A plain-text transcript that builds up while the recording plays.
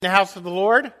In the house of the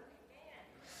Lord?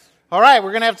 All right,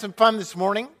 we're going to have some fun this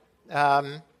morning.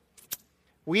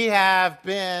 We have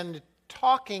been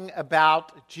talking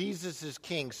about Jesus as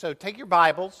King. So take your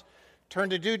Bibles, turn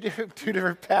to two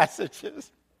different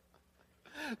passages.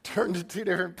 Turn to two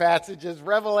different passages.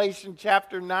 Revelation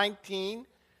chapter 19,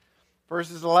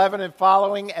 verses 11 and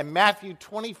following, and Matthew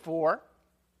 24.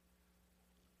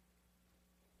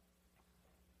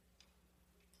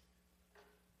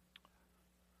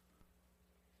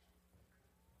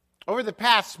 Over the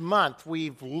past month,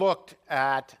 we've looked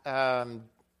at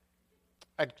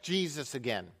Jesus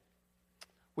again.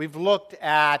 We've looked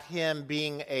at him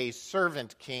being a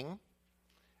servant king,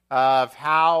 of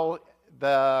how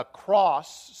the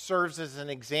cross serves as an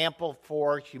example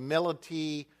for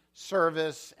humility,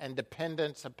 service, and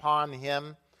dependence upon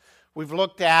him. We've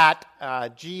looked at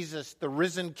Jesus, the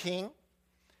risen king,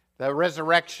 the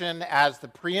resurrection as the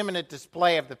preeminent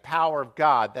display of the power of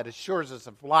God that assures us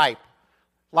of life,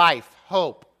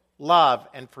 hope, love,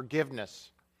 and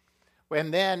forgiveness.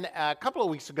 And then a couple of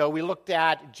weeks ago, we looked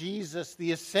at Jesus,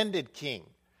 the ascended King.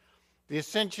 The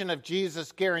ascension of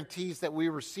Jesus guarantees that we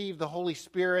receive the Holy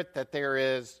Spirit, that there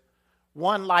is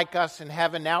one like us in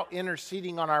heaven now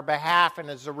interceding on our behalf, and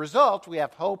as a result, we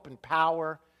have hope and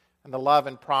power and the love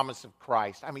and promise of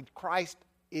Christ. I mean, Christ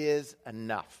is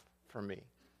enough for me.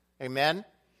 Amen?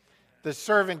 The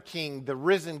servant King, the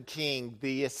risen King,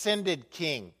 the ascended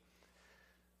King.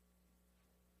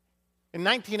 In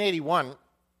 1981,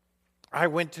 I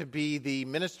went to be the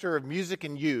minister of music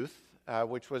and youth,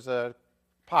 which was a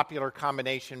popular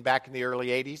combination back in the early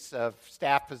 80s of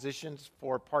staff positions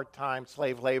for part-time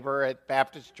slave labor at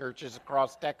Baptist churches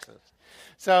across Texas.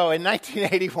 So in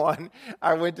 1981,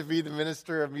 I went to be the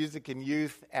minister of music and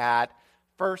youth at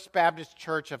First Baptist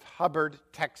Church of Hubbard,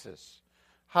 Texas.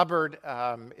 Hubbard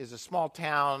is a small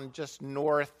town just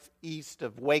northeast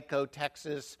of Waco,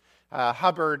 Texas.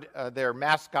 Hubbard, their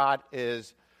mascot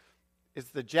is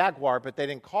the Jaguar, but they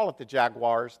didn't call it the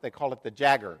Jaguars. They called it the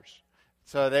Jaggers.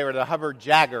 So they were the Hubbard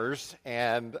Jaggers,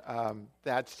 and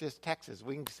that's just Texas.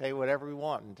 We can say whatever we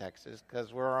want in Texas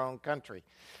because we're our own country.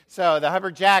 So the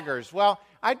Hubbard Jaggers. Well,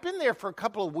 I'd been there for a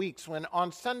couple of weeks when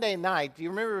on Sunday night, do you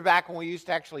remember back when we used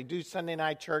to actually do Sunday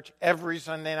night church every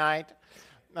Sunday night?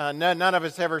 None of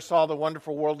us ever saw The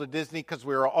Wonderful World of Disney because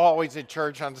we were always at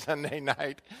church on Sunday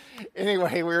night.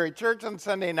 Anyway, we were at church on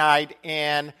Sunday night,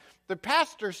 and the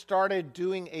pastor started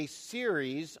doing a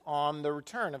series on the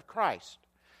return of Christ.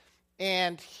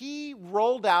 And he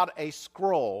rolled out a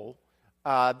scroll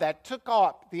that took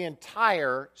up the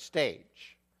entire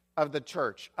stage of the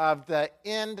church, of the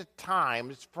end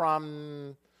times,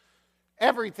 from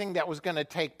everything that was going to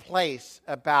take place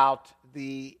about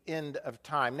the end of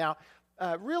time. Now,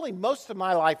 really, most of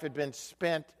my life had been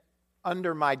spent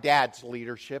under my dad's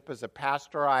leadership as a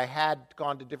pastor. I had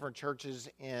gone to different churches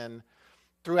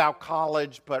throughout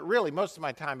college, but really most of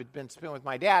my time had been spent with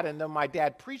my dad. And though my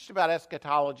dad preached about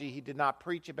eschatology, he did not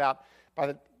preach about,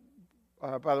 by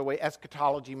the way,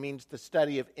 eschatology means the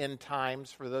study of end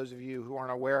times, for those of you who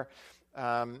aren't aware.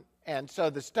 And so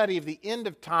the study of the end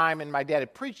of time, and my dad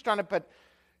had preached on it, but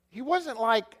he wasn't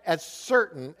like as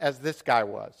certain as this guy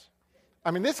was. I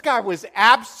mean, this guy was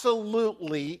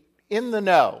absolutely in the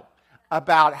know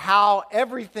about how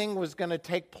everything was going to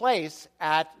take place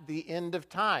at the end of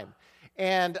time.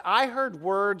 And I heard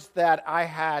words that I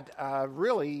had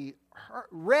really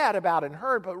read about and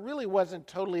heard, but really wasn't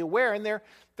totally aware. And there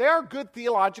are good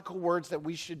theological words that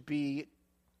we should be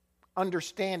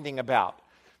understanding about.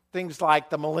 Things like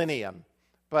the millennium.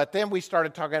 But then we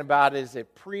started talking about, is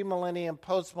it pre-millennium,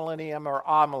 post-millennium, or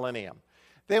amillennium?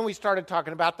 Then we started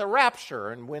talking about the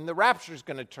rapture and when the rapture is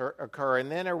going to occur. And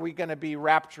then are we going to be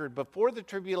raptured before the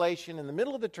tribulation, in the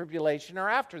middle of the tribulation, or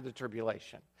after the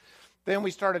tribulation? Then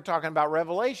we started talking about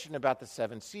Revelation, about the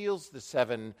seven seals, the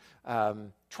seven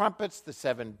trumpets, the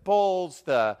seven bowls,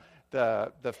 the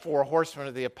four horsemen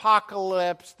of the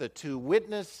apocalypse, the two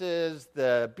witnesses,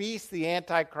 the beast, the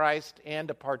Antichrist, and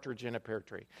a partridge in a pear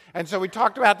tree. And so we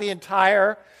talked about the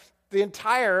entire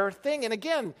thing. And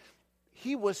again,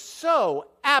 he was so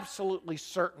absolutely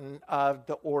certain of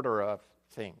the order of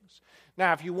things.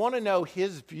 Now, if you want to know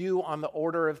his view on the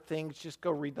order of things, just go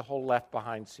read the whole Left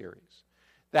Behind series.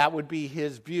 That would be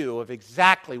his view of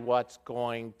exactly what's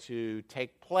going to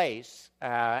take place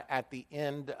at the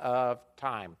end of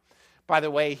time. By the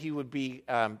way, he would,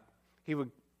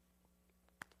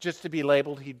 just to be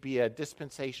labeled, he'd be a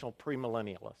dispensational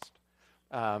premillennialist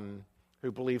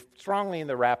who believed strongly in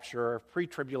the rapture,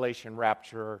 pre-tribulation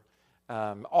rapture,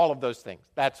 all of those things.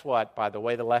 That's what, by the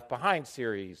way, the Left Behind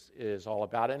series is all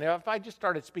about. And if I just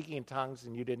started speaking in tongues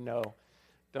and you didn't know,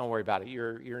 Don't worry about it.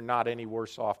 You're not any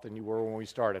worse off than you were when we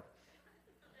started.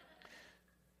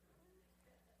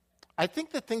 I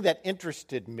think the thing that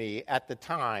interested me at the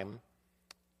time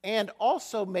and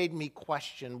also made me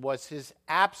question was his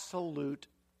absolute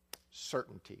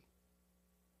certainty.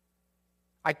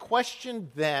 I questioned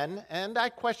then, and I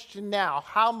question now,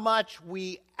 how much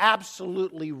we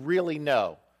absolutely really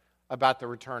know about the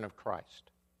return of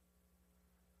Christ.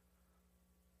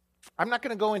 I'm not going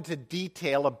to go into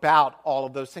detail about all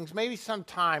of those things. Maybe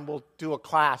sometime we'll do a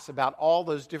class about all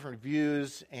those different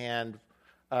views and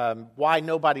why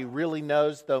nobody really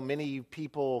knows, though many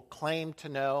people claim to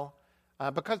know,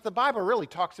 because the Bible really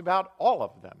talks about all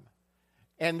of them.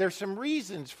 And there's some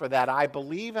reasons for that, I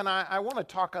believe, and I want to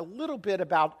talk a little bit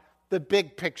about the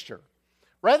big picture.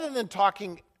 Rather than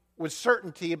talking with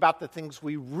certainty about the things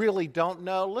we really don't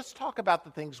know, let's talk about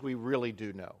the things we really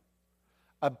do know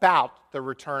about the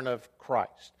return of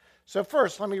Christ. So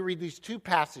first, let me read these two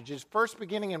passages, first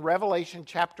beginning in Revelation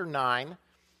chapter 9,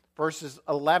 verses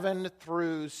 11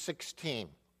 through 16.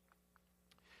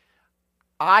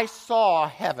 I saw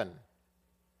heaven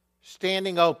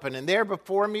standing open, and there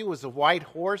before me was a white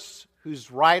horse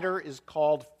whose rider is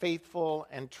called Faithful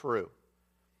and True.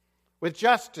 With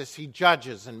justice he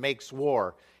judges and makes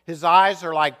war. His eyes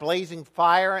are like blazing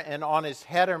fire, and on his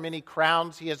head are many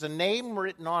crowns. He has a name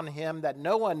written on him that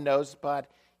no one knows but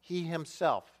he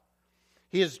himself.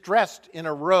 He is dressed in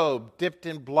a robe dipped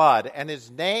in blood, and his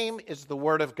name is the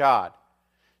Word of God.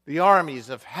 The armies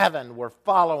of heaven were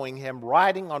following him,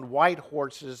 riding on white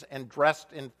horses and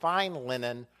dressed in fine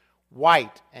linen,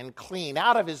 white and clean.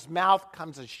 Out of his mouth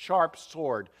comes a sharp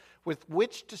sword with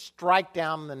which to strike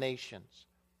down the nations.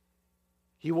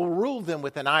 He will rule them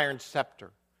with an iron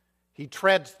scepter. He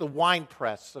treads the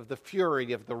winepress of the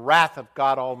fury of the wrath of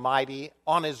God Almighty.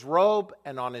 On his robe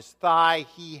and on his thigh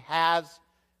he has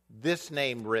this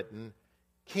name written,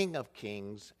 King of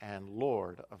Kings and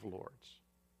Lord of Lords.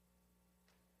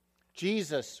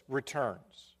 Jesus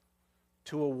returns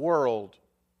to a world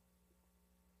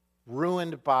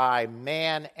ruined by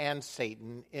man and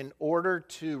Satan in order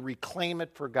to reclaim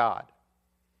it for God.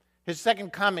 His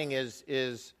second coming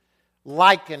is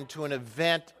likened to an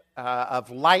event of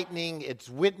lightning. It's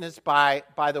witnessed by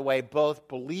the way, both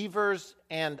believers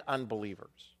and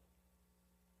unbelievers.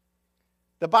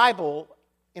 The Bible,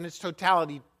 in its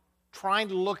totality, trying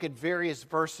to look at various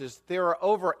verses, there are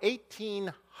over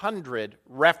 1,800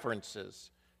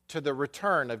 references to the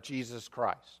return of Jesus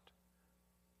Christ,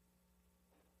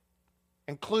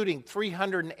 including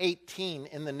 318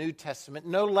 in the New Testament.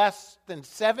 No less than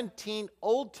 17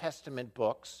 Old Testament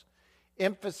books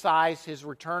emphasize his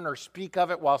return or speak of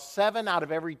it, while 7 out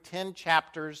of every 10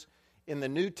 chapters in the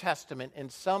New Testament in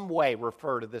some way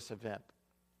refer to this event.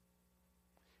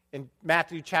 In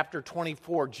Matthew chapter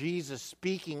 24, Jesus,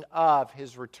 speaking of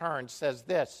his return, says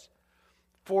this,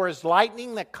 "For as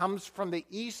lightning that comes from the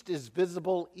east is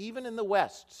visible even in the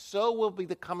west, so will be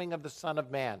the coming of the Son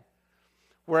of Man.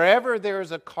 Wherever there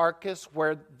is a carcass,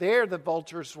 there the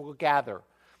vultures will gather.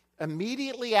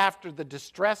 Immediately after the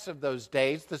distress of those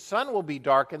days, the sun will be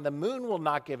darkened, the moon will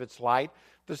not give its light,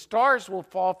 the stars will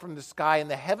fall from the sky, and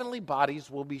the heavenly bodies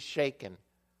will be shaken.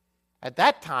 At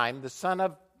that time, the sign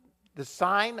of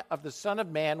the Son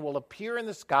of Man will appear in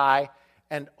the sky,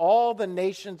 and all the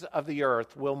nations of the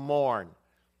earth will mourn.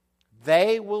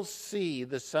 They will see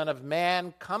the Son of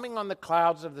Man coming on the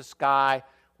clouds of the sky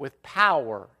with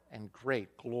power and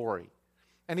great glory.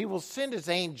 And he will send his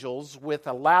angels with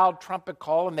a loud trumpet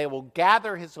call, and they will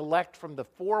gather his elect from the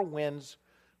four winds,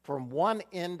 from one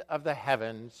end of the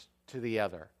heavens to the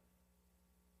other."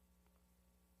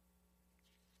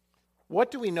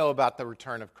 What do we know about the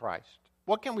return of Christ?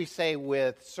 What can we say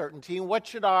with certainty, and what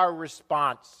should our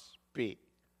response be?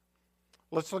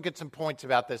 Let's look at some points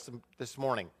about this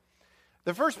morning.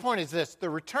 The first point is this: the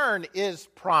return is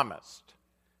promised.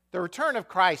 The return of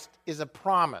Christ is a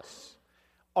promise.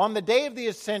 On the day of the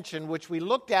ascension, which we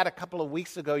looked at a couple of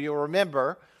weeks ago, you'll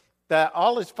remember that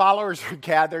all his followers are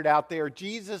gathered out there.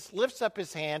 Jesus lifts up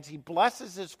his hands, he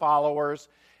blesses his followers,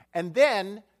 and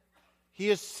then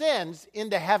he ascends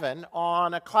into heaven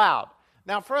on a cloud.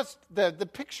 Now, for us, the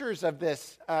pictures of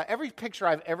this, every picture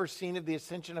I've ever seen of the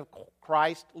ascension of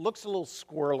Christ looks a little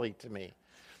squirrely to me.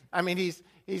 I mean,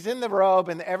 he's in the robe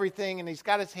and everything, and he's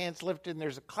got his hands lifted, and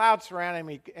there's a cloud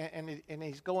surrounding him, and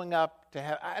he's going up to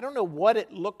heaven. I don't know what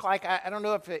it looked like. I don't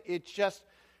know if it's just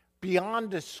beyond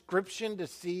description to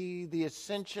see the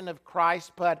ascension of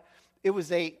Christ, but it was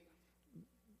a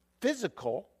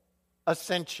physical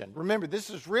ascension. Remember, this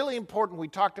is really important. We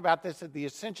talked about this at the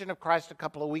ascension of Christ a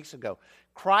couple of weeks ago.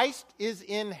 Christ is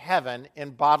in heaven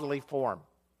in bodily form.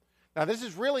 Now, this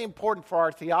is really important for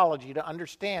our theology to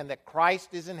understand that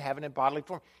Christ is in heaven in bodily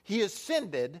form. He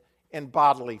ascended in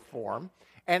bodily form.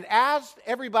 And as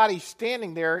everybody's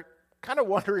standing there kind of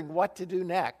wondering what to do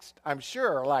next, I'm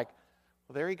sure, like,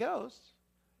 well, there he goes,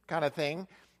 kind of thing.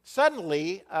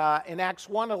 Suddenly, in Acts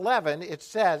 1:11, it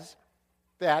says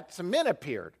that some men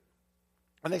appeared.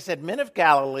 And they said, "Men of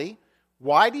Galilee,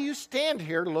 why do you stand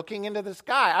here looking into the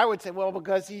sky?" I would say, well,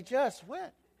 because he just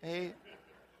went.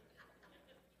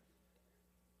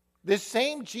 This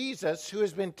same Jesus who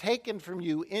has been taken from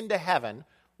you into heaven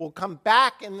will come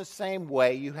back in the same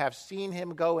way you have seen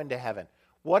him go into heaven.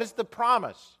 What is the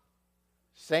promise?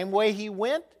 Same way he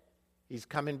went, he's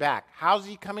coming back. How's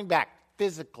he coming back?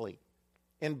 Physically.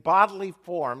 In bodily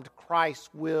form, Christ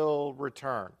will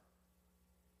return.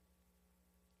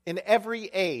 In every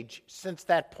age since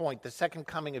that point, the second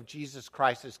coming of Jesus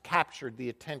Christ has captured the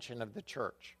attention of the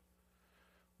church.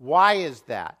 Why is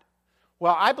that?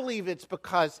 Well, I believe it's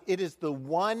because it is the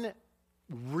one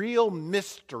real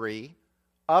mystery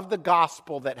of the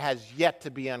gospel that has yet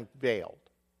to be unveiled.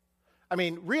 I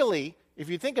mean, really, if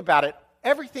you think about it,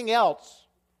 everything else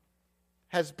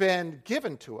has been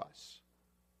given to us.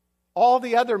 All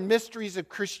the other mysteries of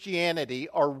Christianity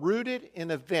are rooted in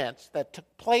events that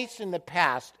took place in the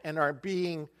past and are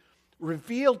being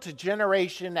revealed to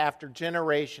generation after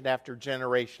generation after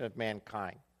generation of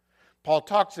mankind. Paul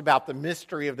talks about the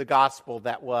mystery of the gospel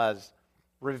that was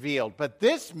revealed. But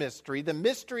this mystery, the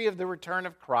mystery of the return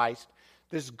of Christ,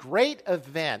 this great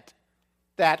event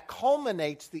that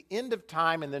culminates the end of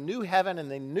time in the new heaven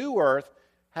and the new earth,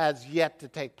 has yet to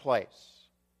take place.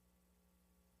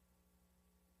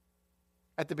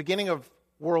 At the beginning of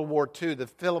World War II, the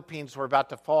Philippines were about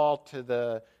to fall to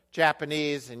the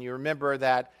Japanese, and you remember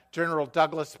that General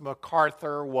Douglas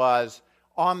MacArthur was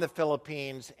on the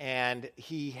Philippines, and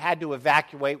he had to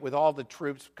evacuate with all the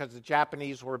troops because the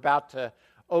Japanese were about to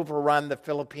overrun the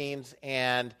Philippines.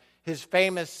 And his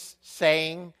famous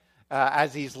saying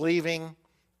as he's leaving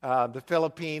the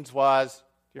Philippines was,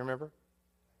 do you remember?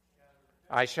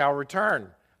 I shall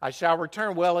return. I shall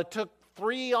return. Well, it took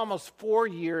 3, almost 4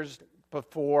 years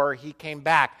before he came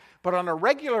back. But on a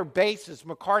regular basis,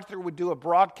 MacArthur would do a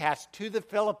broadcast to the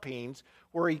Philippines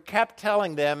where he kept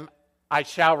telling them, I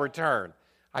shall return.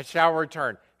 I shall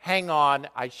return. Hang on,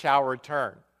 I shall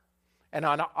return. And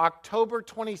on October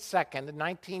 22nd,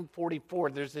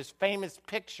 1944, there's this famous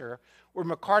picture where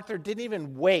MacArthur didn't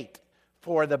even wait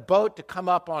for the boat to come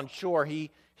up on shore. He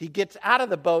gets out of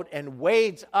the boat and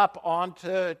wades up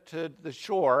onto the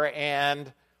shore,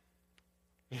 and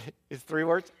it's 3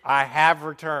 words, I have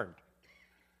returned.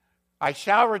 I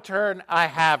shall return, I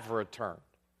have returned.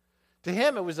 To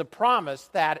him, it was a promise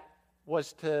that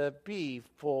was to be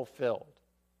fulfilled.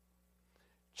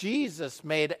 Jesus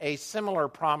made a similar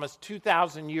promise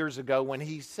 2,000 years ago when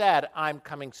he said, I'm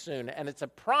coming soon. And it's a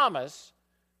promise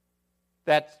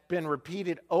that's been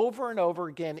repeated over and over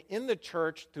again in the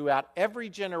church throughout every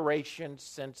generation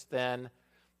since then.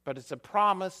 But it's a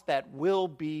promise that will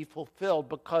be fulfilled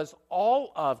because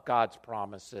all of God's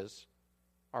promises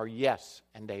are yes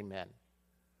and amen.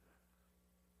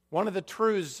 One of the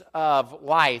truths of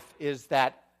life is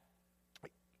that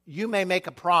you may make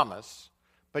a promise,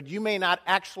 but you may not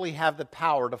actually have the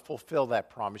power to fulfill that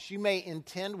promise. You may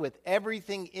intend with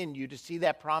everything in you to see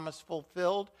that promise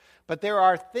fulfilled, but there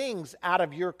are things out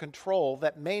of your control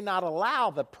that may not allow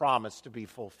the promise to be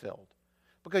fulfilled.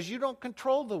 Because you don't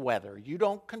control the weather. You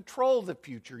don't control the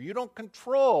future. You don't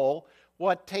control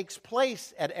what takes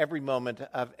place at every moment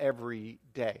of every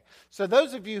day. So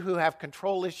those of you who have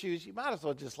control issues, you might as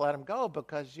well just let them go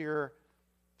because you're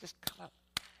just kind of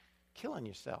killing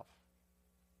yourself.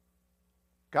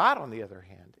 God, on the other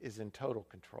hand, is in total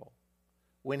control.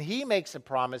 When he makes a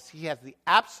promise, he has the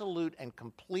absolute and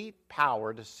complete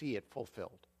power to see it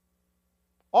fulfilled.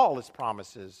 All his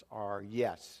promises are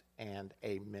yes and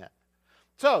amen.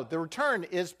 So the return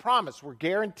is promised. We're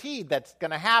guaranteed that's going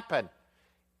to happen.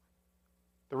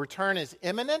 The return is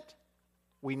imminent.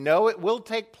 We know it will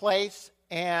take place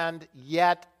and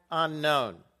yet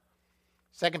unknown.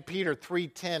 2 Peter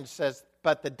 3:10 says,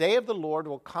 but the day of the Lord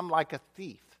will come like a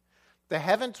thief. The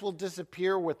heavens will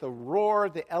disappear with a roar,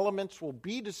 the elements will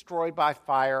be destroyed by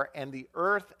fire, and the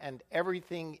earth and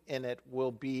everything in it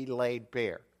will be laid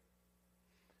bare.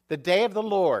 The day of the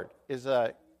Lord is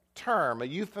a term, a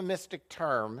euphemistic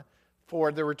term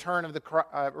for the return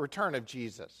of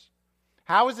Jesus.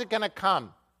 How is it going to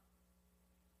come?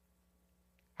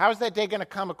 How is that day going to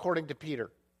come according to Peter?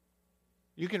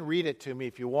 You can read it to me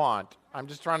if you want. I'm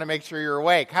just trying to make sure you're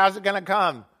awake. How's it going to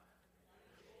come?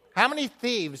 How many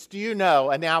thieves do you know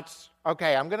announce,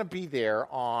 okay, I'm going to be there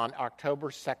on October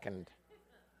 2nd?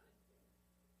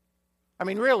 I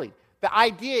mean, really, the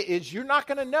idea is you're not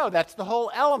going to know. That's the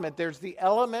whole element. There's the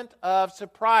element of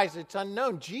surprise. It's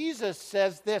unknown. Jesus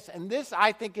says this, and this,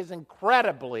 I think, is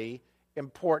incredibly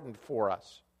important for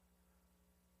us.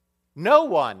 No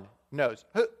one knows.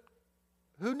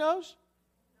 Who knows?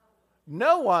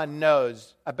 No one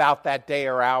knows about that day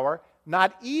or hour,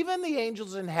 not even the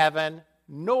angels in heaven,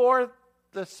 nor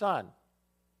the Son,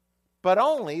 but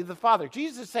only the Father.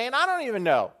 Jesus is saying, I don't even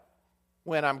know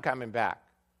when I'm coming back.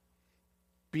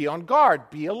 Be on guard,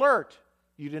 be alert.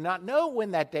 You do not know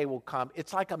when that day will come.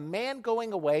 It's like a man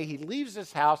going away. He leaves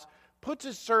his house, puts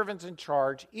his servants in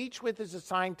charge, each with his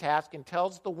assigned task, and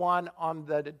tells the one on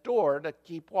the door to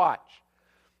keep watch.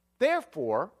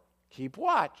 Therefore, keep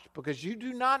watch, because you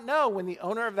do not know when the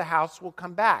owner of the house will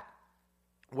come back,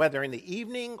 whether in the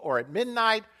evening or at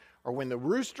midnight or when the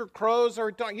rooster crows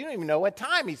or dawn. You don't even know what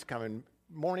time he's coming,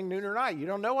 morning, noon, or night. You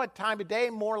don't know what time of day,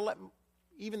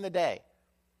 even the day.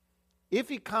 If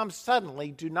he comes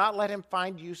suddenly, do not let him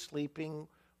find you sleeping.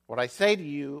 What I say to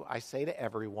you, I say to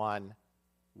everyone,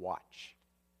 watch.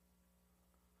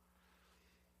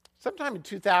 Sometime in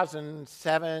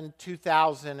 2007,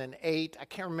 2008, I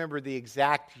can't remember the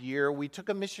exact year, we took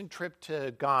a mission trip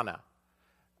to Ghana,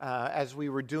 as we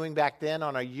were doing back then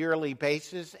on a yearly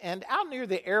basis. And out near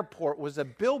the airport was a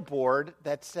billboard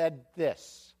that said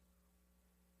this.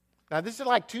 Now, this is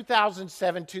like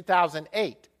 2007,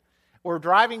 2008. We're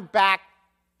driving back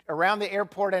around the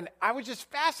airport, and I was just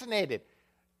fascinated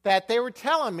that they were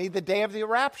telling me the day of the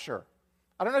rapture.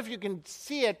 I don't know if you can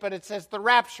see it, but it says the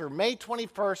rapture, May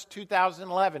 21st,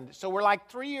 2011. So we're like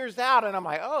 3 years out, and I'm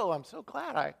like, oh, I'm so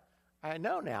glad I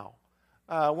know now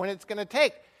when it's going to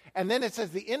take. And then it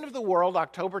says the end of the world,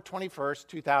 October 21st,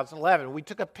 2011. We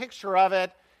took a picture of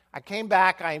it. I came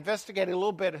back. I investigated a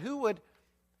little bit. Who would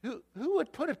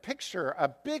put a picture, a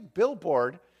big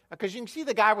billboard? Because you can see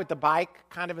the guy with the bike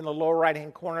kind of in the lower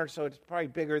right-hand corner, so it's probably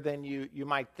bigger than you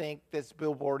might think this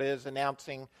billboard is,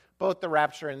 announcing both the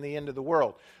rapture and the end of the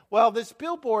world. Well, this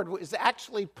billboard was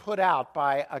actually put out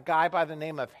by a guy by the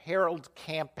name of Harold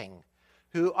Camping,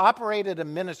 who operated a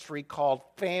ministry called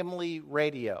Family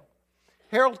Radio.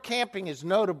 Harold Camping is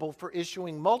notable for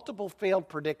issuing multiple failed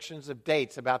predictions of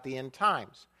dates about the end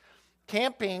times.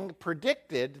 Camping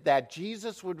predicted that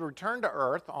Jesus would return to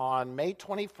earth on May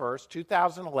 21st,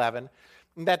 2011,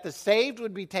 and that the saved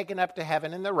would be taken up to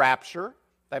heaven in the rapture.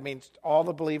 That means all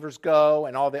the believers go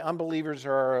and all the unbelievers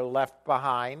are left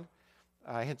behind.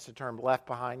 Hence the term left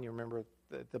behind. You remember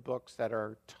the books that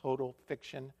are total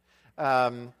fiction.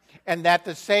 And that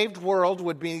the saved world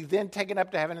would be then taken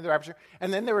up to heaven in the rapture.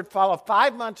 And then there would follow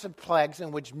 5 months of plagues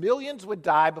in which millions would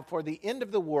die before the end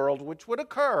of the world, which would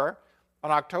occur on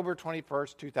October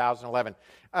 21st, 2011.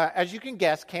 As you can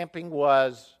guess, Camping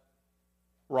was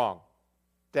wrong.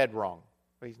 Dead wrong.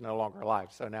 He's no longer alive,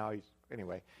 so now he's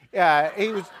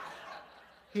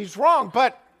wrong,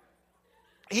 but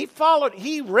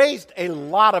he raised a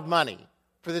lot of money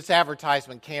for this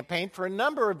advertisement campaign for a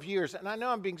number of years. And I know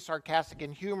I'm being sarcastic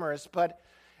and humorous, but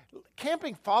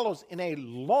Camping follows in a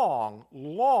long,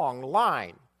 long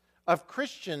line of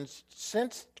Christians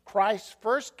since Christ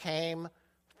first came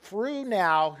through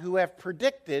now who have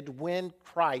predicted when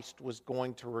Christ was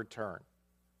going to return.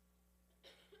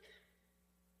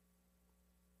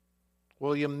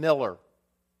 William Miller,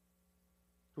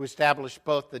 who established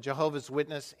both the Jehovah's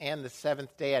Witness and the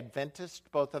Seventh-day Adventist,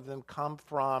 both of them come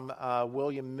from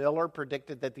William Miller,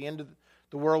 predicted that the end of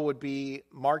the world would be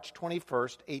March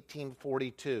 21st,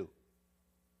 1842.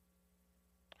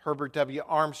 Herbert W.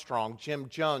 Armstrong, Jim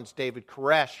Jones, David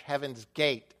Koresh, Heaven's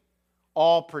Gate,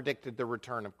 all predicted the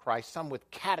return of Christ, some with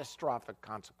catastrophic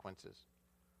consequences.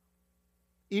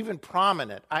 Even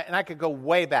prominent, and I could go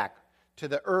way back to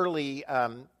the early,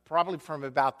 probably from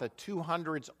about the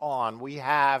 200s on, we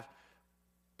have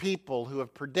people who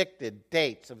have predicted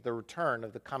dates of the return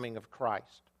of the coming of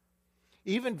Christ.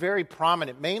 Even very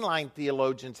prominent mainline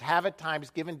theologians have at times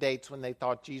given dates when they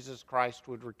thought Jesus Christ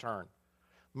would return.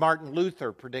 Martin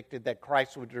Luther predicted that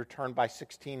Christ would return by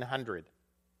 1600.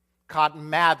 Cotton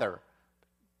Mather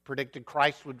predicted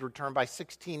Christ would return by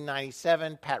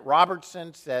 1697. Pat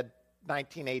Robertson said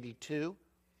 1982.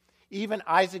 Even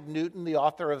Isaac Newton, the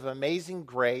author of Amazing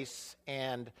Grace,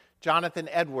 and Jonathan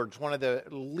Edwards, one of the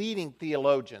leading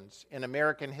theologians in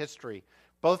American history,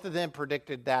 both of them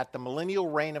predicted that the millennial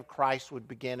reign of Christ would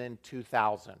begin in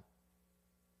 2000.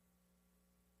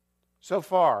 So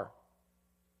far,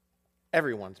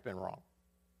 everyone's been wrong.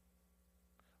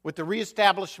 With the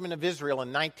reestablishment of Israel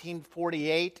in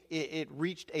 1948, it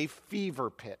reached a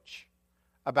fever pitch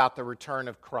about the return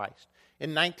of Christ.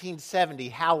 In 1970,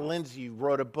 Hal Lindsey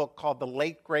wrote a book called The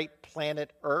Late Great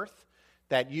Planet Earth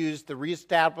that used the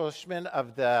reestablishment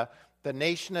of the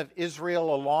nation of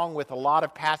Israel, along with a lot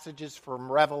of passages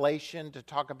from Revelation to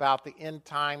talk about the end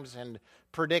times and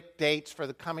predict dates for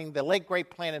the coming. The Late Great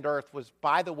Planet Earth was,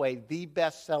 by the way, the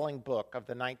best-selling book of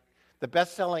the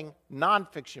best-selling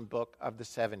nonfiction book of the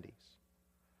 70s.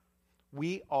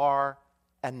 We are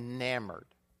enamored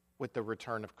with the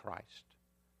return of Christ.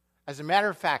 As a matter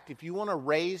of fact, if you want to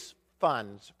raise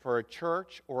funds for a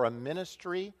church or a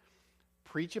ministry,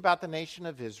 preach about the nation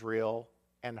of Israel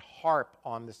and harp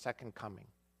on the second coming.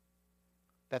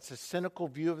 That's a cynical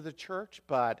view of the church,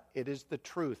 but it is the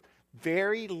truth.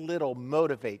 Very little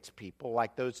motivates people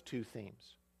like those two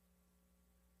themes.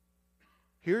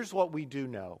 Here's what we do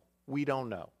know. We don't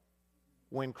know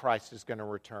when Christ is going to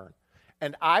return.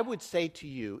 And I would say to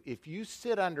you, if you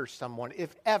sit under someone,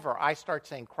 if ever I start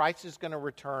saying Christ is going to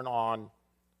return on,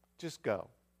 just go.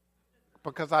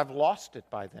 Because I've lost it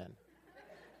by then.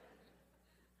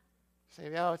 Say,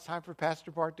 oh, it's time for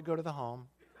Pastor Bart to go to the home.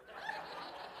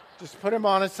 Just put him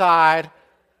on his side.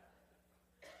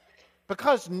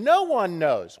 Because no one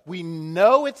knows. We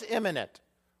know it's imminent.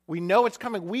 We know it's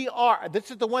coming. This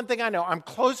is the one thing I know. I'm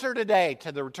closer today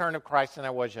to the return of Christ than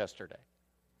I was yesterday.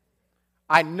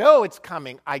 I know it's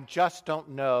coming. I just don't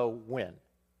know when.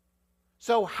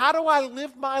 So how do I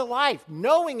live my life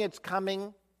knowing it's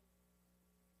coming,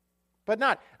 but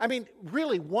not? I mean,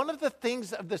 really, one of the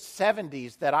things of the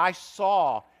 70s that I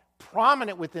saw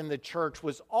prominent within the church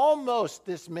was almost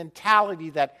this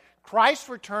mentality that Christ's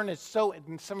return is so,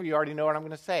 and some of you already know what I'm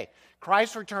going to say,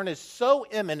 Christ's return is so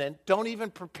imminent, don't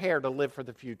even prepare to live for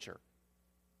the future.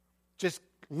 Just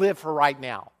live for right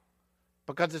now,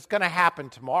 because it's going to happen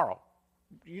tomorrow.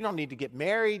 You don't need to get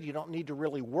married. You don't need to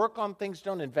really work on things.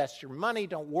 Don't invest your money.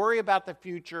 Don't worry about the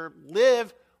future.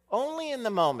 Live only in the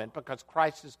moment, because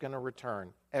Christ is going to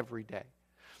return every day.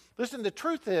 Listen, the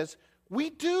truth is, we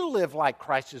do live like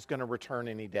Christ is going to return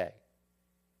any day.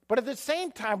 But at the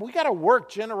same time, we got to work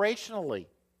generationally.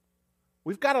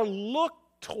 We've got to look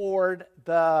toward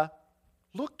the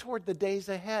days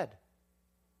ahead.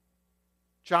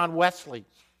 John Wesley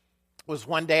was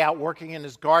one day out working in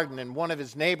his garden, and one of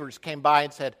his neighbors came by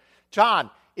and said, John,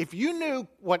 if you knew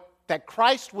that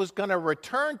Christ was going to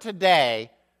return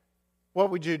today, what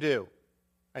would you do?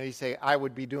 And he'd say, I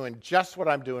would be doing just what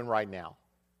I'm doing right now.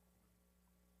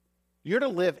 You're to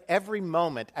live every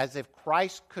moment as if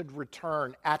Christ could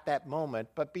return at that moment,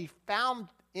 but be found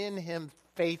in him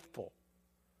faithful.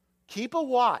 Keep a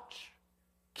watch.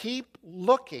 Keep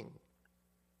looking.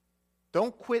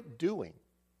 Don't quit doing.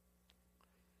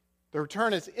 The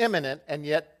return is imminent and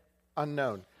yet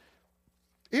unknown.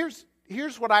 Here's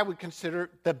what I would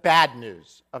consider the bad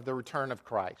news of the return of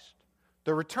Christ.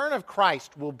 The return of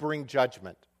Christ will bring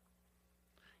judgment.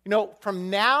 You know, from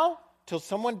now till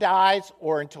someone dies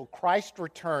or until Christ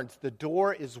returns, the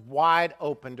door is wide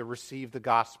open to receive the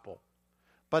gospel.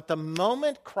 But the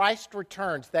moment Christ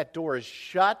returns, that door is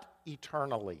shut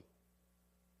eternally.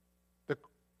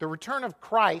 The return of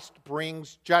Christ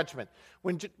brings judgment.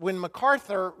 When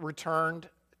MacArthur returned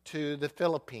to the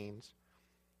Philippines,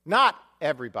 not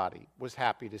everybody was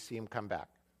happy to see him come back.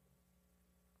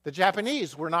 The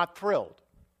Japanese were not thrilled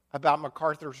about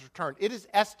MacArthur's return. It is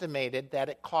estimated that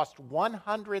it cost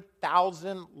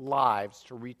 100,000 lives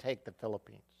to retake the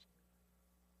Philippines.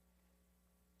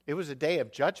 It was a day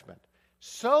of judgment.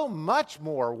 So much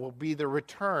more will be the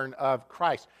return of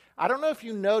Christ. I don't know if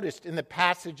you noticed in the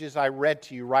passages I read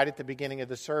to you right at the beginning of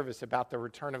the service about the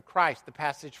return of Christ, the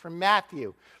passage from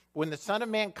Matthew. When the Son of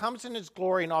Man comes in his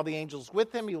glory and all the angels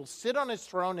with him, he will sit on his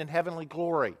throne in heavenly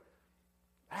glory.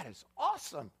 That is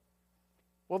awesome.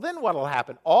 Well, then what will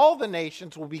happen? All the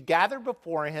nations will be gathered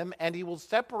before him, and he will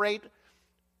separate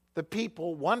the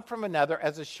people one from another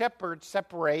as a shepherd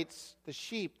separates the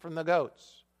sheep from the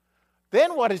goats.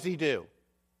 Then what does he do?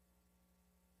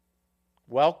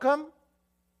 Welcome.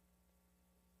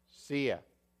 See ya.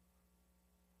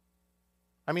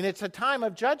 I mean, it's a time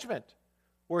of judgment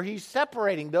where he's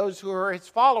separating those who are his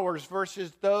followers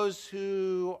versus those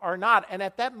who are not. And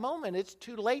at that moment, it's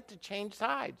too late to change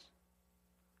sides.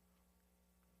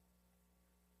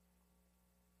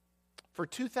 For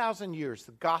 2,000 years,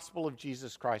 the gospel of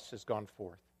Jesus Christ has gone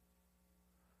forth.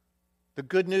 The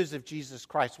good news of Jesus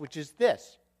Christ, which is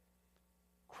this: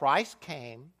 Christ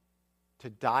came to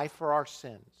die for our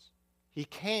sins. He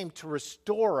came to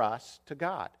restore us to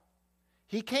God.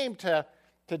 He came to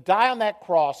die on that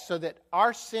cross so that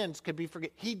our sins could be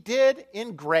forgiven. He did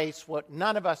in grace what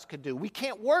none of us could do. We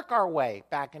can't work our way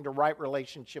back into right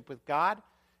relationship with God.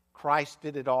 Christ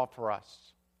did it all for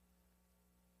us.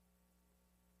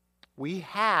 We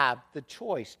have the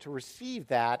choice to receive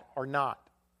that or not.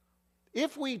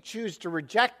 If we choose to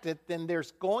reject it, then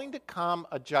there's going to come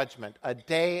a judgment, a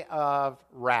day of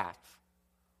wrath.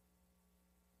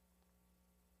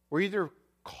 We're either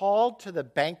called to the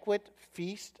banquet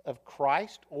feast of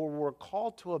Christ, or we're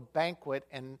called to a banquet,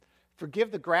 and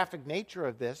forgive the graphic nature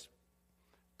of this,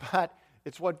 but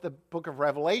it's what the book of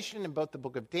Revelation and both the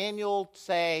book of Daniel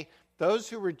say. Those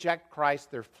who reject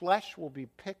Christ, their flesh will be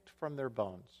picked from their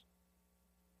bones.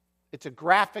 It's a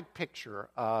graphic picture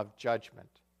of judgment.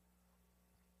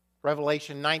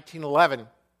 Revelation 19:11,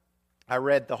 I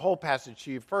read the whole passage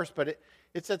to you first, but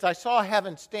it says, I saw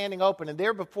heaven standing open, and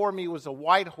there before me was a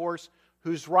white horse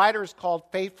whose rider is called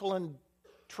Faithful and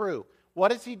True.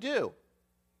 What does he do?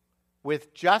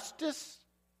 With justice,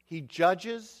 he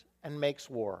judges and makes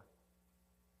war.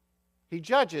 He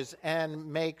judges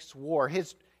and makes war.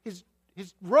 His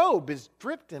robe is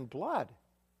dripped in blood.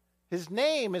 His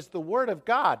name is the Word of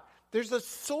God. There's a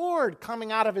sword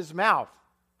coming out of his mouth.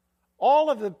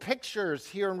 All of the pictures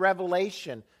here in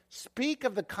Revelation speak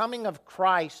of the coming of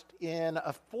Christ in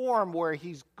a form where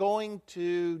he's going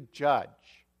to judge.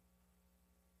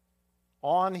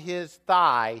 On his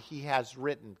thigh, he has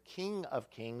written King of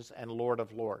Kings and Lord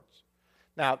of Lords.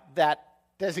 Now, that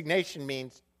designation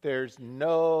means there's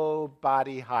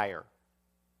nobody higher.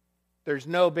 There's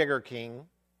no bigger king.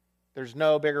 There's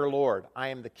no bigger Lord. I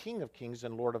am the King of Kings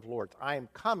and Lord of Lords. I am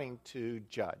coming to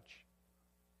judge.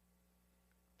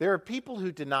 There are people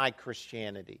who deny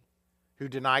Christianity, who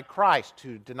deny Christ,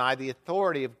 who deny the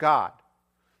authority of God.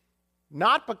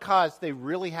 Not because they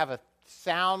really have a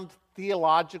sound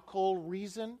theological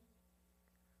reason,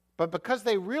 but because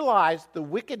they realize the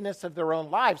wickedness of their own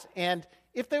lives. And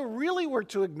if they really were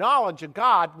to acknowledge a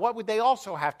God, what would they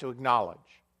also have to acknowledge?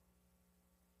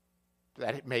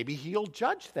 That maybe he'll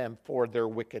judge them for their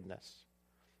wickedness.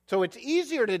 So it's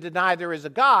easier to deny there is a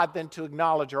God than to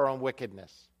acknowledge our own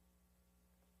wickedness.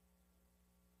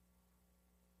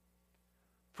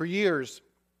 For years,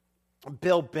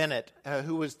 Bill Bennett,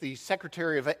 who was the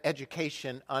Secretary of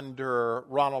Education under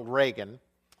Ronald Reagan,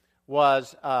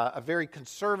 was a very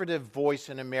conservative voice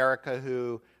in America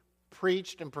who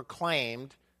preached and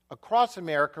proclaimed across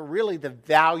America really the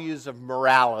values of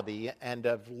morality and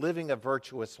of living a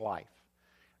virtuous life.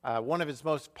 One of his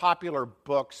most popular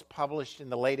books, published in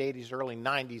the late 80s, early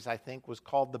 90s, I think, was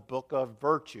called The Book of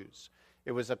Virtues.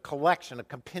 It was a collection, a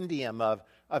compendium of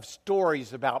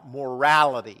stories about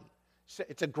morality.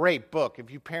 It's a great book.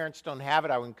 If you parents don't have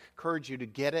it, I would encourage you to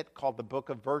get it, called The Book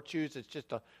of Virtues. It's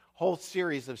just a whole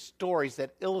series of stories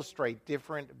that illustrate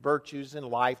different virtues in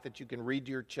life that you can read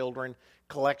to your children,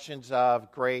 collections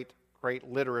of great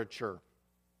literature.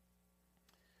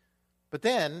 But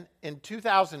then, in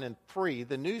 2003,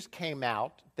 the news came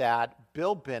out that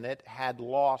Bill Bennett had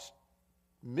lost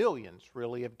millions,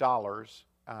 really, of dollars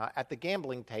at the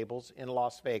gambling tables in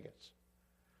Las Vegas.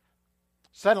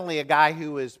 Suddenly, a guy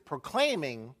who is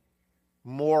proclaiming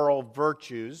moral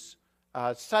virtues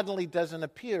suddenly doesn't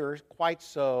appear quite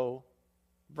so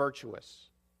virtuous.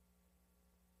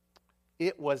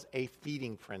 It was a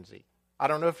feeding frenzy. I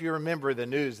don't know if you remember the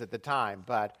news at the time,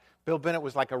 but Bill Bennett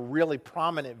was like a really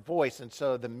prominent voice, and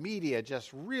so the media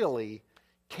just really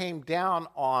came down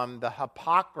on the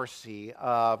hypocrisy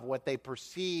of what they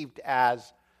perceived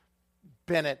as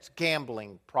Bennett's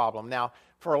gambling problem. Now,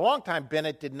 for a long time,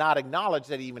 Bennett did not acknowledge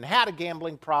that he even had a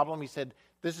gambling problem. He said,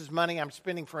 this is money I'm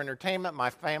spending for entertainment.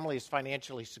 My family is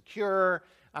financially secure.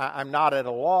 I'm not at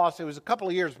a loss. It was a couple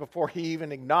of years before he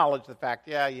even acknowledged the fact,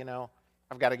 I've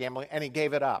got a gambling, and he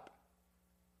gave it up.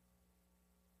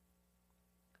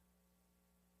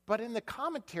 But in the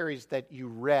commentaries that you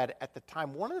read at the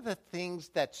time, one of the things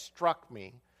that struck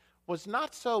me was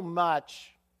not so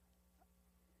much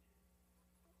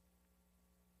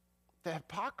the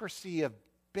hypocrisy of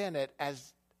Bennett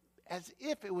as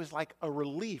if it was like a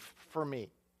relief for me.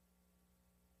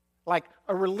 Like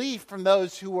a relief from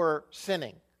those who were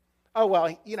sinning. Oh,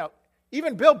 well,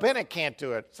 even Bill Bennett can't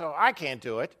do it, so I can't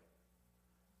do it.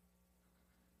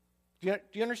 Do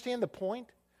you understand the point?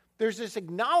 There's this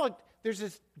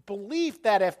belief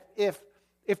that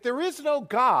if there is no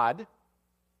God,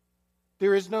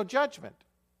 there is no judgment.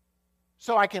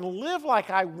 So I can live like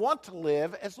I want to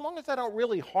live as long as I don't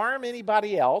really harm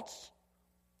anybody else,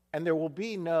 and there will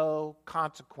be no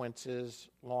consequences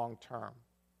long term.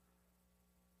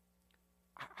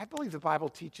 I believe the Bible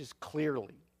teaches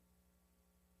clearly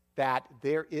that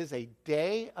there is a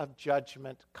day of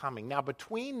judgment coming. Now,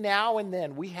 between now and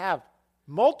then, we have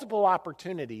multiple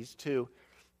opportunities to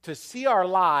see our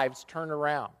lives turn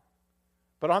around.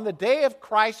 But on the day of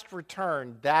Christ's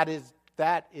return, that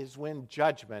is when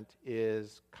judgment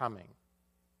is coming.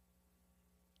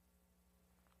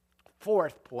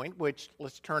 fourth point, which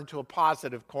let's turn to a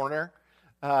positive corner.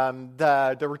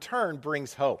 The return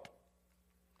brings hope.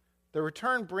 The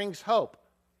return brings hope.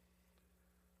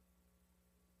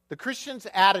 The Christian's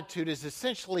attitude is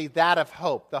essentially that of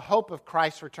hope, the hope of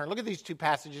Christ's return. Look at these two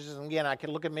passages, and again, I could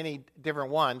look at many different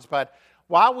ones, but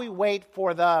while we wait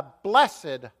for the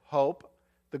blessed hope,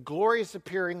 the glorious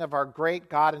appearing of our great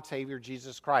God and Savior,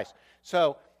 Jesus Christ.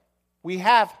 So we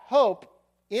have hope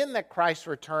in that Christ's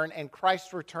return, and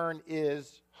Christ's return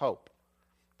is hope.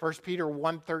 1 Peter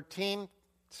 1:13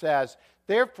 says,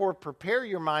 "Therefore prepare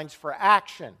your minds for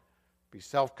action. Be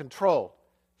self-controlled.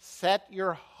 Set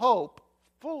your hope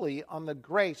fully on the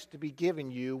grace to be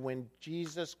given you when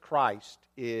Jesus Christ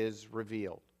is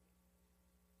revealed."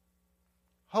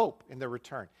 Hope in the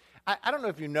return. I don't know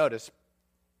if you noticed,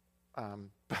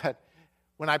 but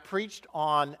when I preached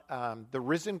on the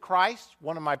risen Christ,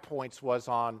 one of my points was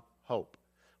on hope.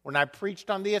 When I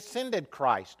preached on the ascended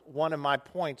Christ, one of my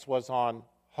points was on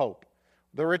hope.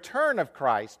 The return of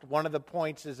Christ, one of the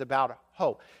points is about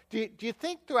hope. Do you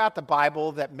think throughout the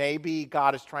Bible that maybe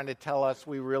God is trying to tell us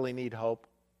we really need hope?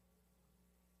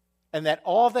 And that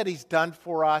all that He's done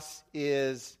for us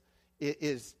is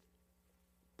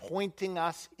pointing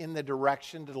us in the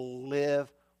direction to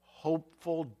live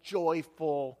hopeful,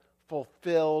 joyful,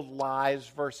 fulfilled lives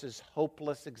versus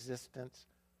hopeless existence?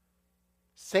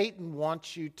 Satan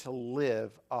wants you to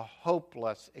live a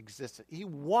hopeless existence. He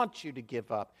wants you to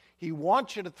give up. He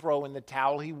wants you to throw in the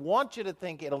towel. He wants you to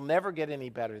think it'll never get any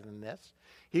better than this.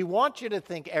 He wants you to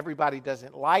think everybody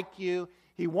doesn't like you.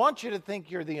 He wants you to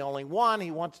think you're the only one.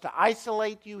 He wants to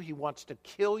isolate you. He wants to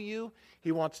kill you.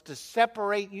 He wants to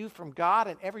separate you from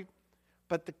God.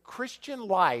 But the Christian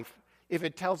life, if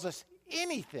it tells us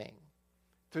anything,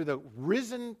 through the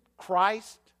risen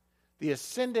Christ, the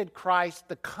ascended Christ,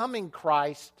 the coming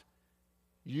Christ,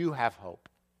 you have hope.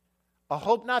 A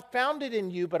hope not founded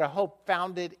in you, but a hope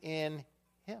founded in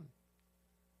Him.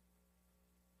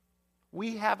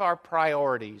 We have our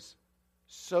priorities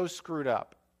so screwed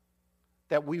up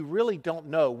that we really don't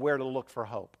know where to look for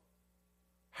hope,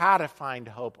 how to find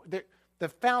hope. The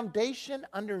foundation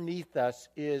underneath us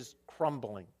is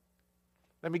crumbling.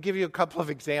 Let me give you a couple of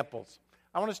examples.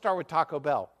 I want to start with Taco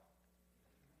Bell.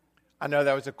 I know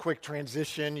that was a quick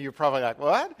transition. You're probably like,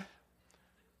 what?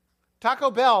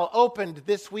 Taco Bell opened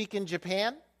this week in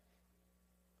Japan.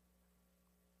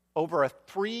 Over a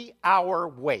 3-hour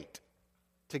wait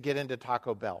to get into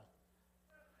Taco Bell.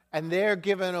 And they're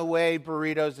giving away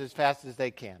burritos as fast as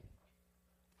they can.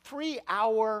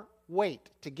 3-hour wait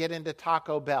to get into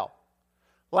Taco Bell.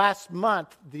 Last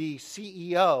month, the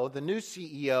CEO, the new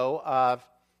CEO of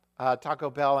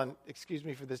Taco Bell, and excuse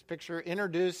me for this picture,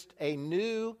 introduced a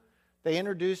new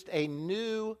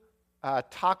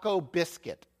taco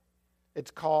biscuit.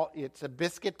 It's a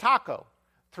biscuit taco.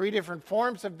 3 different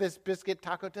forms of this biscuit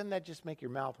taco. Doesn't that just make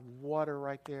your mouth water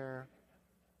right there?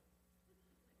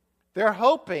 They're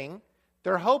hoping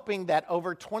that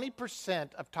over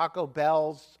 20% of Taco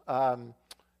Bell's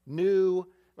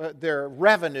their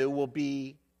revenue will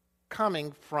be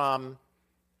coming from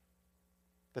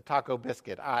the taco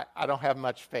biscuit. I don't have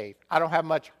much faith. I don't have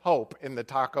much hope in the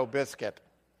taco biscuit.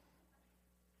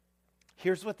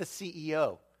 Here's what the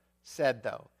CEO said,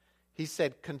 though. He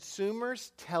said,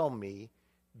 consumers tell me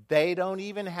they don't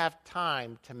even have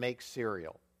time to make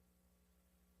cereal.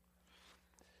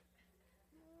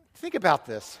 Think about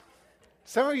this.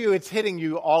 Some of you, it's hitting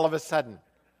you all of a sudden.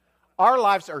 Our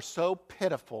lives are so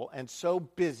pitiful and so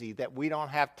busy that we don't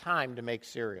have time to make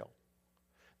cereal.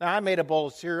 Now, I made a bowl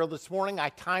of cereal this morning. I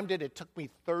timed it. It took me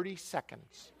 30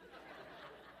 seconds.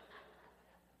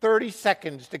 30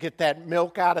 seconds to get that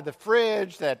milk out of the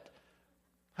fridge, that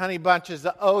Honey Bunches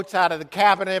of oats out of the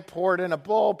cabinet, pour it in a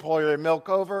bowl, pour your milk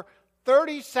over.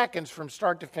 30 seconds from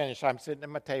start to finish. I'm sitting at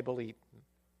my table eating.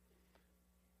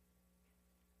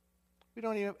 We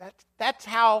don't even, that's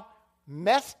how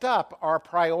messed up our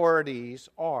priorities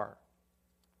are.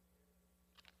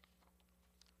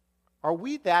 Are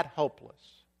we that hopeless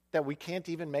that we can't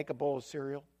even make a bowl of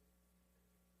cereal?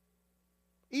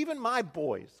 Even my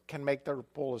boys can make their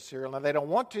bowl of cereal. Now, they don't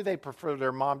want to. They prefer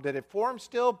their mom did it for them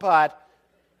still, but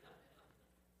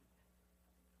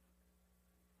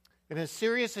in a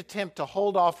serious attempt to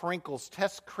hold off wrinkles,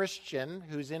 Tess Christian,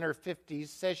 who's in her 50s,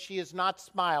 says she has not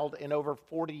smiled in over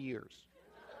 40 years.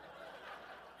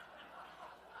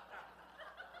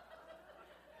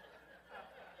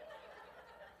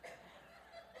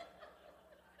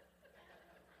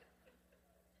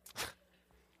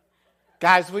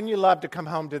 Guys, wouldn't you love to come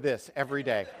home to this every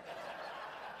day?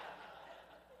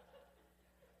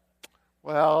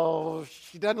 Well,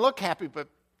 she doesn't look happy, but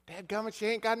dadgummit, she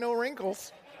ain't got no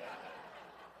wrinkles.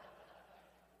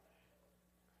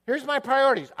 Here's my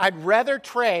priorities. I'd rather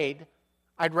trade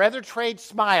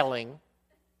smiling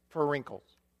for wrinkles.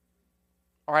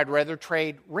 Or I'd rather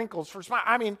trade wrinkles for smile.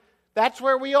 I mean, that's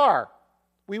where we are.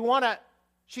 We want to,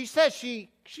 she says she's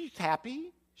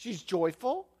happy, she's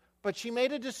joyful, but she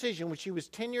made a decision when she was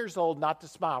 10 years old not to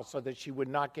smile so that she would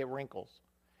not get wrinkles.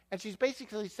 And she's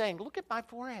basically saying, look at my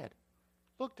forehead.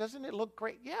 Look, doesn't it look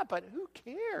great? Yeah, but who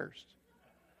cares?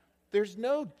 There's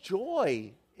no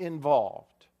joy involved.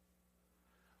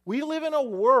 We live in a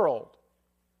world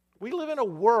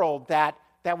that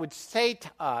would say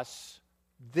to us,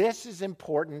 this is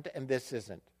important and this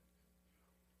isn't.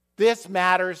 This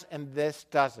matters and this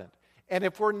doesn't. And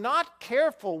if we're not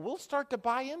careful, we'll start to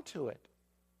buy into it.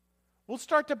 We'll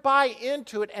start to buy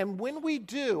into it, and when we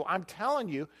do, I'm telling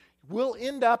you, we'll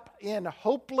end up in a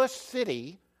hopeless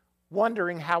city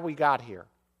wondering how we got here.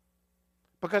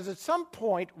 Because at some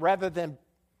point, rather than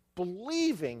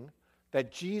believing that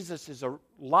Jesus is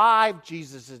alive,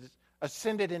 Jesus is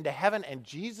ascended into heaven, and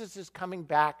Jesus is coming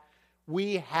back,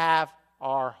 we have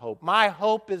our hope. My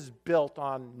hope is built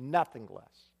on nothing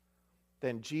less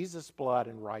than Jesus' blood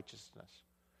and righteousness.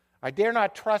 I dare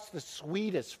not trust the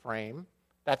sweetest frame.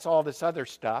 That's all this other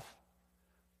stuff.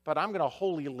 But I'm going to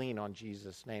wholly lean on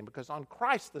Jesus' name because on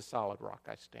Christ, the solid rock,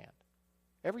 I stand.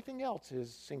 Everything else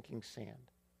is sinking sand.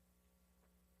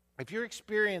 If you're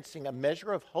experiencing a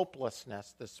measure of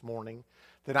hopelessness this morning,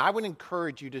 then I would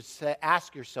encourage you to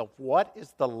ask yourself, what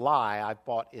is the lie I've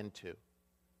bought into?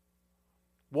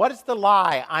 What is the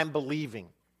lie I'm believing?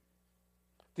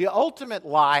 The ultimate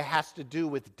lie has to do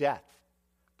with death,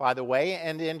 by the way.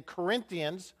 And in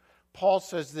Corinthians, Paul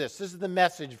says this. This is the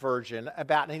Message version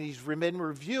and he's been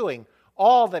reviewing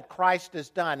all that Christ has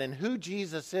done and who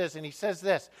Jesus is. And he says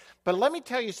this, but let me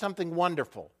tell you something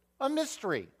wonderful, a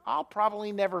mystery I'll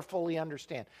probably never fully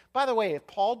understand. By the way, if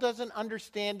Paul doesn't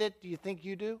understand it, do you think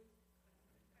you do?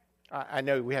 I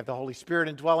know we have the Holy Spirit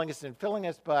indwelling us and filling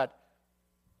us, but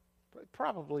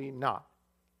probably not.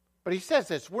 But he says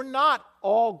this, we're not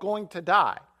all going to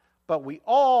die, but we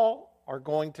all are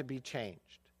going to be changed.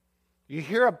 You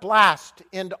hear a blast to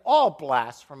end all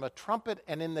blasts from a trumpet,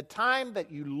 and in the time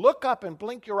that you look up and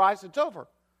blink your eyes, it's over.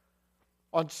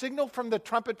 On signal from the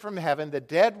trumpet from heaven, the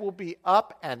dead will be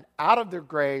up and out of their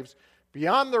graves,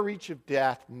 beyond the reach of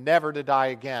death, never to die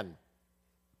again.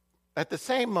 At the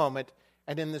same moment,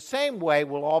 and in the same way,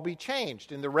 we'll all be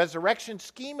changed. In the resurrection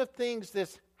scheme of things,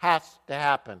 this has to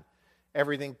happen.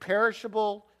 Everything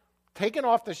perishable, taken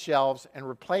off the shelves and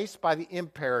replaced by the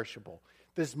imperishable.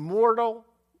 This mortal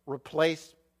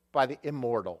replaced by the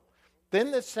immortal.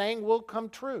 Then the saying will come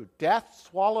true. Death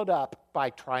swallowed up by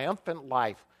triumphant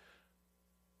life.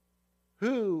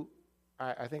 Who,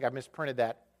 I think I misprinted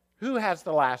that. Who has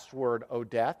the last word, O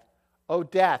death? O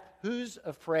death, who's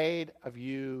afraid of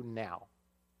you now?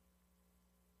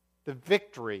 The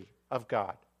victory of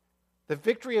God. The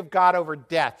victory of God over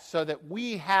death so that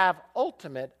we have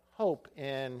ultimate hope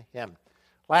in Him.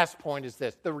 Last point is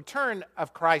this. The return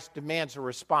of Christ demands a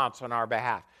response on our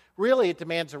behalf. Really, it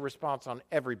demands a response on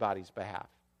everybody's behalf.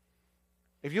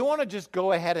 If you want to just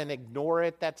go ahead and ignore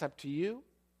it, that's up to you.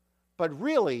 But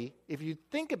really, if you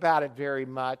think about it very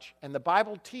much, and the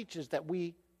Bible teaches that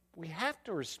we have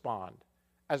to respond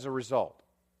as a result.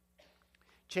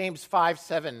 James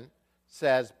 5:7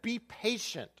 says, be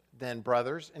patient then,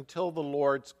 brothers, until the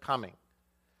Lord's coming.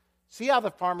 See how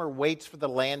the farmer waits for the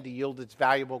land to yield its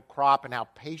valuable crop and how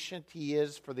patient he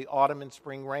is for the autumn and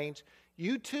spring rains?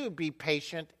 You too be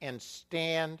patient and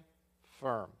stand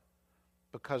firm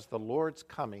because the Lord's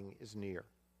coming is near.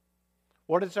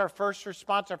 What is our first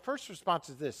response? Our first response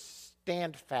is this: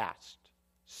 stand fast.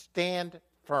 Stand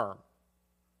firm.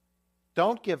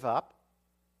 Don't give up.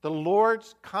 The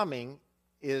Lord's coming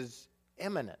is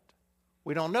imminent.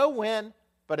 We don't know when,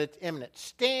 but it's imminent.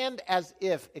 Stand as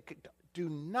if it could. Do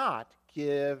not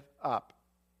give up.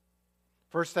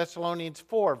 1 Thessalonians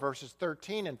 4, verses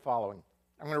 13 and following.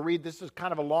 I'm going to read, this is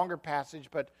kind of a longer passage,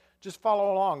 but just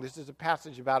follow along. This is a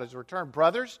passage about His return.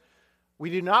 Brothers, we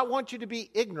do not want you to be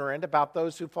ignorant about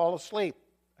those who fall asleep.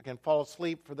 Again, fall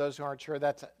asleep, for those who aren't sure,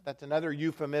 that's another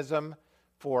euphemism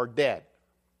for dead.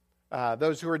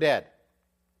 Those who are dead.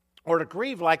 Or to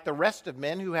grieve like the rest of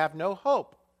men who have no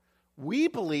hope. We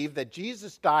believe that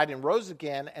Jesus died and rose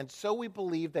again, and so we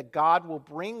believe that God will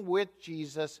bring with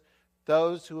Jesus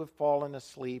those who have fallen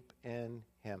asleep in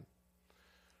Him.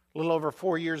 A little over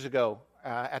 4 years ago,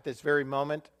 at this very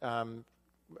moment,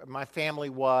 my family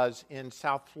was in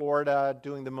South Florida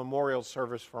doing the memorial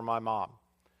service for my mom,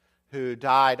 who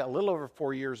died a little over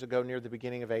 4 years ago near the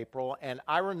beginning of April. And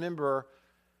I remember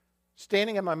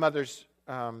standing at my mother's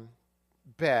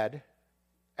bed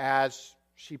as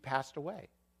she passed away.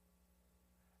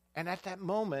 And at that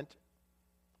moment,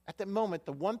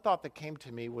 the one thought that came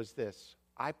to me was this: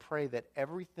 I pray that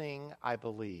everything I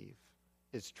believe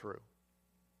is true.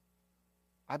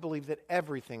 I believe that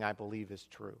everything I believe is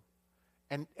true.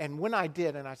 And when I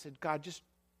did, and I said, God, just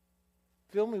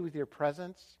fill me with your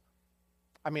presence.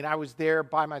 I mean, I was there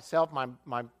by myself.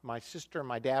 My sister and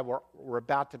my dad were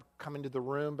about to come into the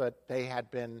room, but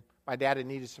my dad had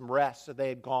needed some rest, so they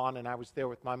had gone, and I was there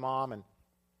with my mom.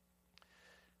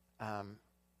 And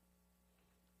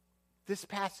this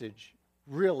passage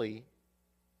really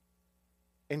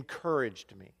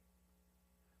encouraged me,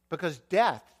 because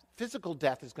physical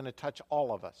death is going to touch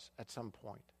all of us at some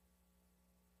point.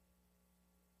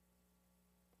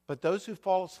 But those who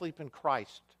fall asleep in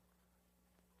Christ,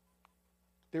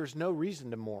 there's no reason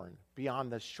to mourn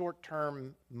beyond the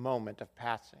short-term moment of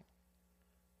passing,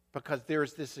 because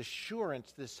there's this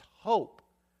assurance, this hope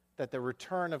that the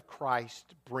return of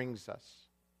Christ brings us.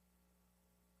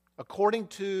 According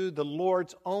to the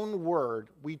Lord's own word,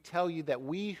 we tell you that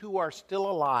we who are still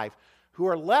alive, who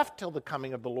are left till the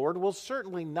coming of the Lord, will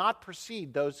certainly not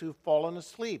precede those who've fallen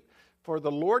asleep. For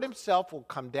the Lord himself will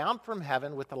come down from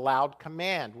heaven with a loud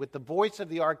command, with the voice of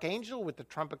the archangel, with the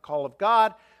trumpet call of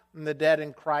God, and the dead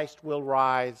in Christ will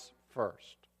rise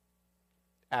first.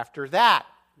 After that,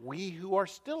 we who are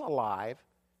still alive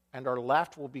and are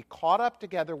left will be caught up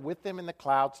together with them in the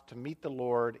clouds to meet the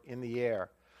Lord in the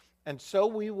air. And so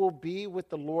we will be with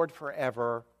the Lord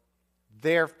forever.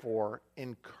 Therefore,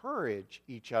 encourage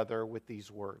each other with these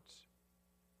words.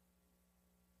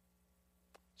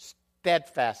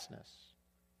 Steadfastness,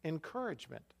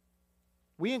 encouragement.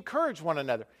 We encourage one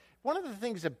another. One of the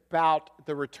things about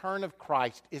the return of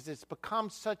Christ is it's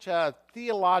become such a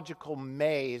theological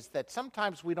maze that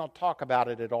sometimes we don't talk about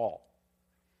it at all.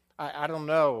 I don't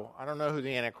know. I don't know who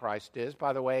the Antichrist is.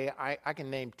 By the way, I can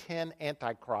name 10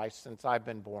 Antichrists since I've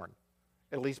been born.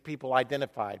 At least people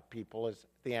identified people as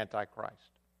the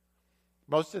Antichrist.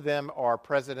 Most of them are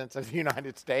presidents of the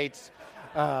United States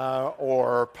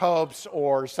or popes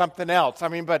or something else. I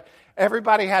mean, but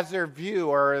everybody has their view.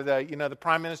 Or the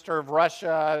Prime Minister of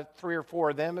Russia, 3 or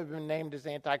 4 of them have been named as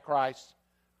Antichrists.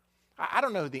 I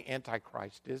don't know who the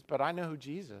Antichrist is, but I know who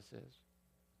Jesus is.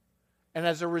 And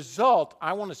as a result,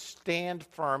 I want to stand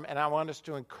firm, and I want us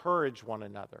to encourage one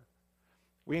another.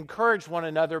 We encourage one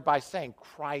another by saying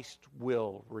Christ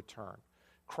will return.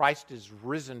 Christ is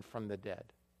risen from the dead.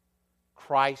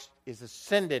 Christ is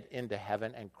ascended into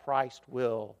heaven, and Christ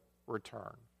will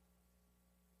return.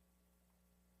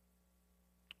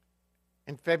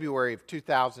 In February of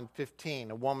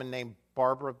 2015, a woman named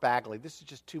Barbara Bagley, this is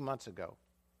just 2 months ago,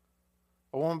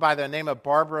 a woman by the name of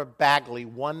Barbara Bagley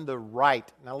won the right.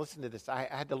 Now listen to this. I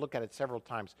had to look at it several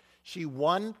times. She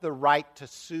won the right to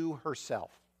sue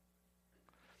herself.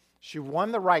 She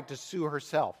won the right to sue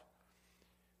herself.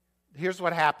 Here's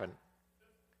what happened.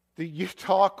 The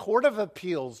Utah Court of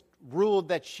Appeals ruled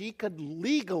that she could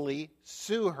legally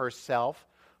sue herself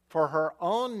for her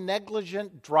own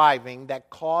negligent driving that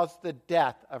caused the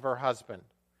death of her husband.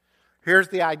 Here's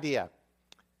the idea.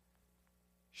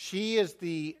 She is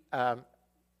the,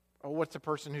 what's the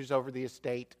person who's over the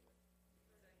estate?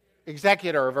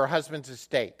 Executor of her husband's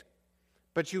estate.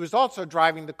 But she was also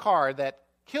driving the car that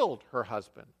killed her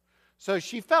husband. So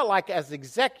she felt like as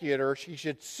executor, she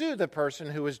should sue the person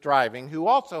who was driving, who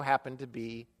also happened to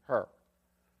be her.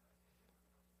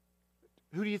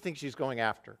 Who do you think she's going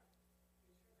after?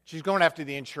 She's going after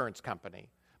the insurance company.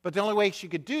 But the only way she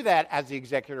could do that as the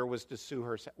executor was to sue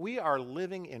herself. We are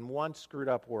living in one screwed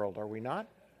up world, are we not?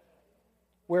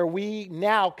 Where we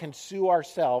now can sue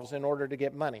ourselves in order to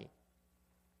get money.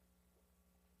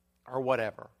 Or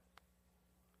whatever.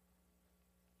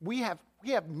 We have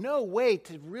no way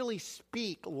to really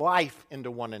speak life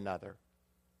into one another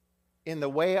in the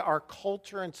way our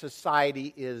culture and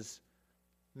society is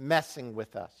messing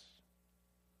with us.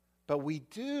 But we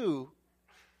do,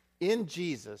 in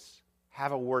Jesus,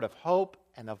 have a word of hope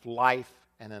and of life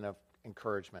and of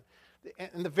encouragement.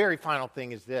 And the very final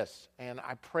thing is this, and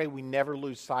I pray we never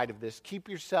lose sight of this. Keep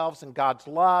yourselves in God's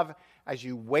love as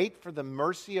you wait for the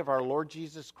mercy of our Lord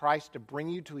Jesus Christ to bring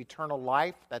you to eternal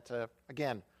life. That's,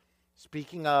 again,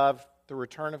 speaking of the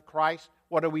return of Christ.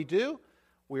 What do?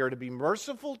 We are to be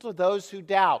merciful to those who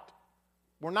doubt.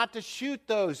 We're not to shoot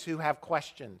those who have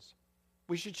questions.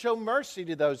 We should show mercy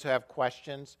to those who have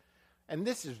questions. And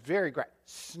this is very great.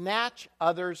 Snatch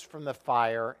others from the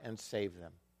fire and save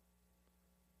them.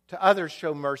 To others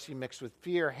show mercy mixed with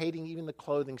fear, hating even the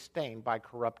clothing stained by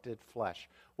corrupted flesh.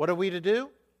 What are we to do?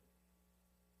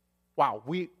 Wow,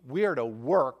 we are to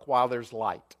work while there's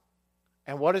light.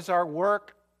 And what is our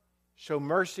work? Show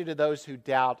mercy to those who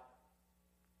doubt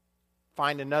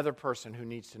find another person who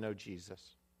needs to know Jesus.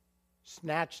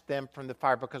 Snatch them from the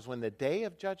fire, because when the day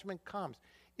of judgment comes,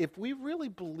 if we really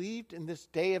believed in this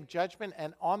day of judgment,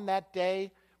 and on that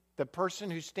day, the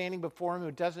person who's standing before him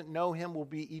who doesn't know him will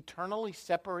be eternally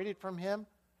separated from him,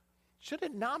 should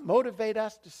it not motivate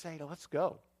us to say, let's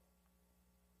go?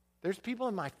 There's people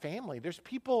in my family. There's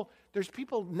people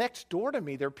next door to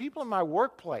me. There are people in my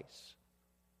workplace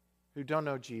who don't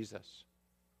know Jesus.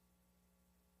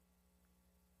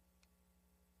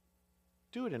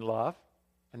 Do it in love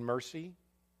and mercy.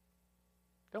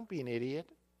 Don't be an idiot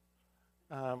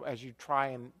as you try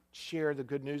and share the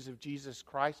good news of Jesus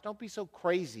Christ. Don't be so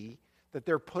crazy that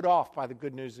they're put off by the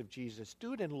good news of Jesus.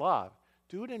 Do it in love.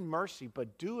 Do it in mercy,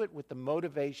 but do it with the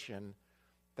motivation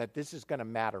that this is going to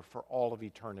matter for all of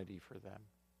eternity for them.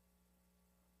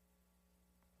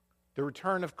 The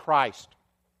return of Christ,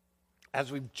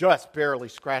 as we've just barely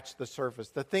scratched the surface,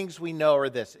 the things we know are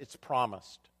this: it's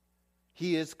promised.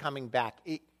 He is coming back.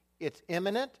 It's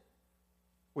imminent.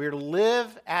 We're to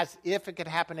live as if it could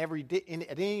happen every day,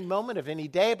 at any moment of any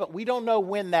day, but we don't know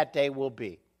when that day will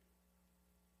be.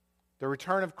 The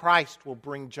return of Christ will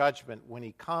bring judgment when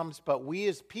he comes, but we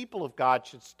as people of God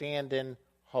should stand in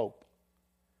hope.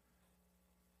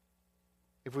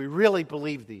 If we really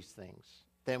believe these things,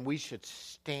 then we should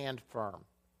stand firm,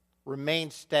 remain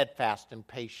steadfast and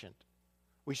patient.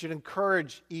 We should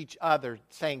encourage each other,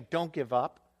 saying, don't give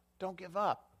up. Don't give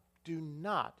up. Do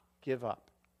not give up.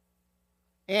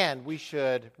 And we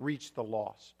should reach the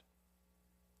lost.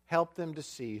 Help them to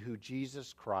see who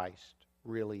Jesus Christ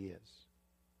really is.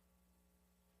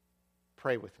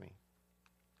 Pray with me.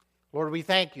 Lord, we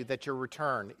thank you that your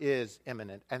return is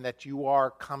imminent and that you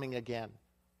are coming again.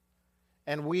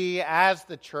 And we, as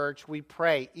the church, we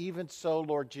pray, even so,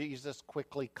 Lord Jesus,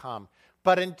 quickly come.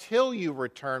 But until you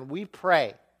return, we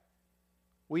pray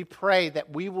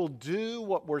that we will do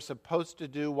what we're supposed to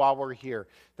do while we're here,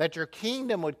 that your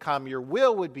kingdom would come, your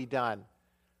will would be done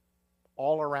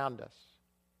all around us.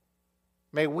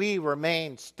 May we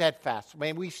remain steadfast.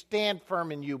 May we stand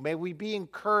firm in you. May we be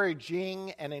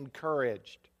encouraging and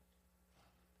encouraged.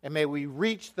 And may we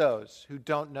reach those who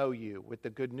don't know you with the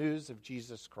good news of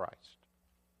Jesus Christ.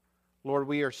 Lord,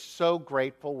 we are so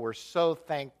grateful. We're so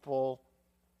thankful.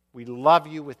 We love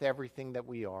you with everything that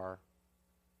we are.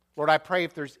 Lord, I pray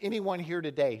if there's anyone here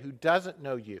today who doesn't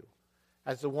know you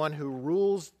as the one who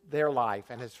rules their life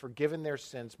and has forgiven their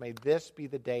sins, may this be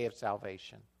the day of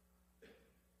salvation.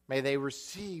 May they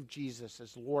receive Jesus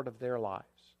as Lord of their lives.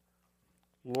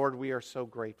 Lord, we are so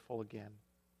grateful again.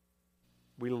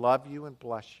 We love you and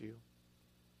bless you.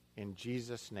 In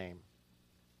Jesus' name,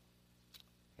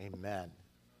 amen.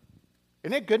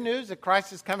 Isn't it good news that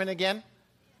Christ is coming again?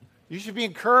 You should be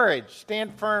encouraged.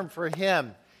 Stand firm for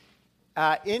him.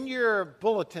 In your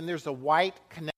bulletin, there's a white connect.